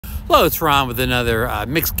Hello, it's Ron with another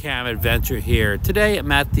MixCam adventure here. Today I'm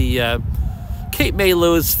at the Cape May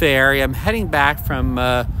Lewes Ferry. I'm heading back from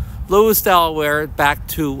Lewes Delaware back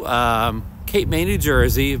to Cape May, New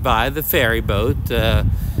Jersey via the ferry boat.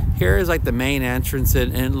 Here is like the main entrance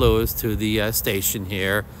in Lewes to the station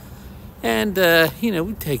here. And, you know,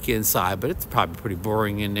 we take you inside, but it's probably pretty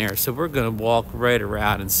boring in there. So we're going to walk right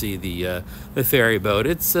around and see the ferry boat.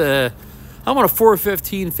 It's I'm on a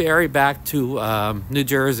 4:15 ferry back to New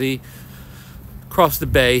Jersey, across the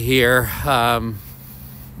bay here.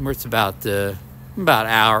 Where it's about an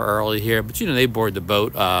hour early here, but you know they board the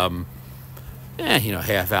boat, you know,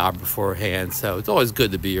 half hour beforehand. So it's always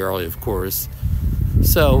good to be early, of course.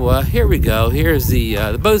 So here we go. Here's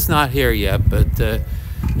the boat's not here yet, but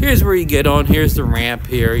here's where you get on. Here's the ramp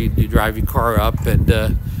here. You drive your car up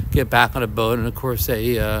and get back on the boat, and of course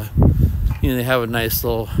they they have a nice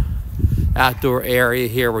little outdoor area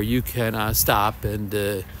here where you can stop and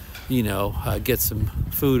get some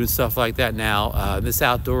food and stuff like that. Now this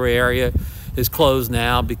outdoor area is closed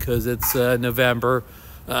now because it's November.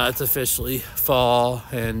 It's officially fall,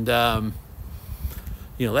 and I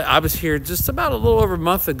was here just about a little over a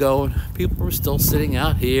month ago and people were still sitting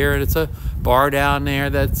out here, and it's a bar down there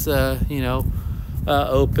that's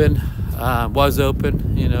open. Was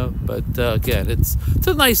open, but again, it's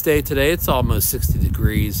a nice day today. It's almost 60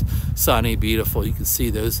 degrees, sunny, beautiful. You can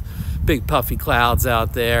see those big puffy clouds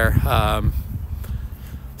out there.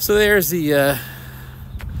 So there's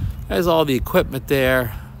all the equipment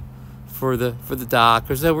there for the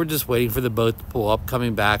dockers. We're just waiting for the boat to pull up,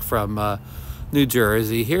 coming back from New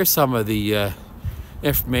Jersey. Here's some of the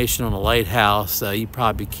information on the lighthouse. You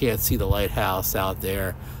probably can't see the lighthouse out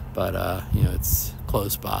there, but it's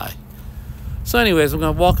close by. So anyways, I'm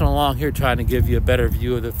going to walking along here trying to give you a better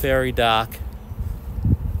view of the ferry dock.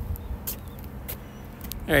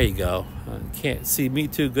 There you go. Can't see me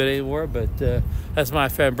too good anymore, but as my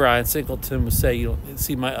friend Brian Singleton would say, you don't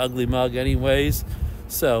see my ugly mug anyways.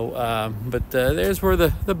 So, there's where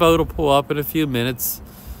the boat will pull up in a few minutes.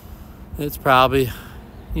 It's probably,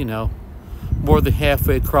 more than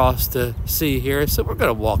halfway across the sea here. So we're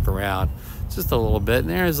going to walk around just a little bit.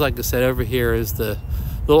 And there's, like I said, over here is the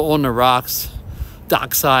little on the rocks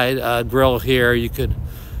dockside grill here. You could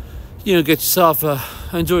get yourself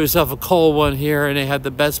enjoy yourself a cold one here, and they have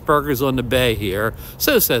the best burgers on the bay here,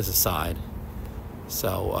 so says the sign.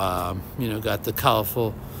 So got the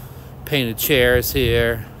colorful painted chairs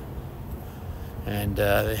here, and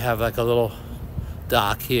they have like a little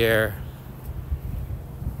dock here.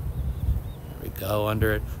 There we go,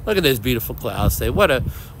 under it. Look at those beautiful clouds today. What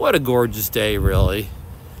a gorgeous day, really.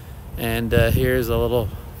 And here's a little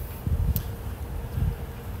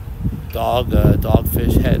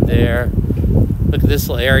dogfish head there. Look at this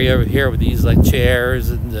little area over here with these like chairs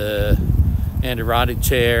and Adirondack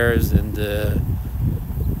chairs and kind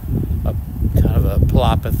of a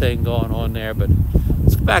palapa thing going on there. But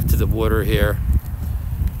let's go back to the water here.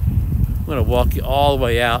 I'm going to walk you all the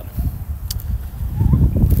way out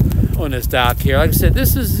on this dock here. Like I said,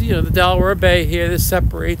 this is the Delaware Bay here. This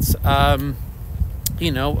separates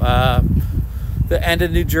the end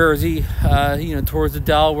of New Jersey, towards the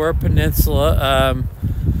Delaware Peninsula.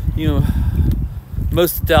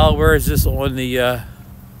 Most of Delaware is just on the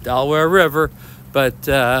Delaware River, but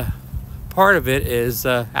part of it is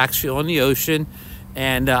actually on the ocean,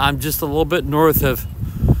 and I'm just a little bit north of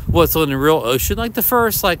what's on the real ocean. Like the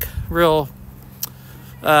first real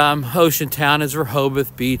ocean town is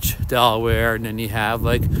Rehoboth Beach, Delaware, and then you have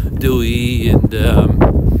like Dewey and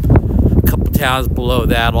towns below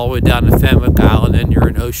that, all the way down to Fenwick Island, and you're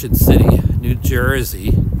in Ocean City, New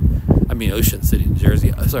Jersey. I mean Ocean City, New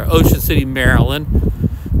Jersey. Sorry, Ocean City, Maryland,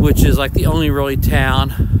 which is like the only really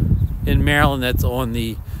town in Maryland that's on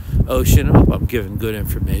the ocean. I hope I'm giving good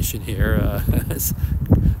information here.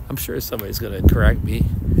 I'm sure somebody's going to correct me,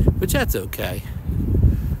 but that's okay.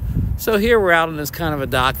 So here we're out on this kind of a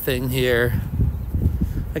dock thing here.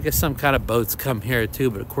 I guess some kind of boats come here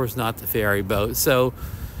too, but of course not the ferry boat. So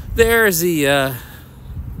there's the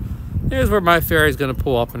there's where my ferry is going to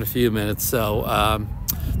pull up in a few minutes. So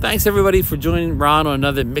thanks everybody for joining Ron on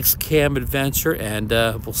another MixCam adventure, and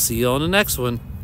we'll see you on the next one.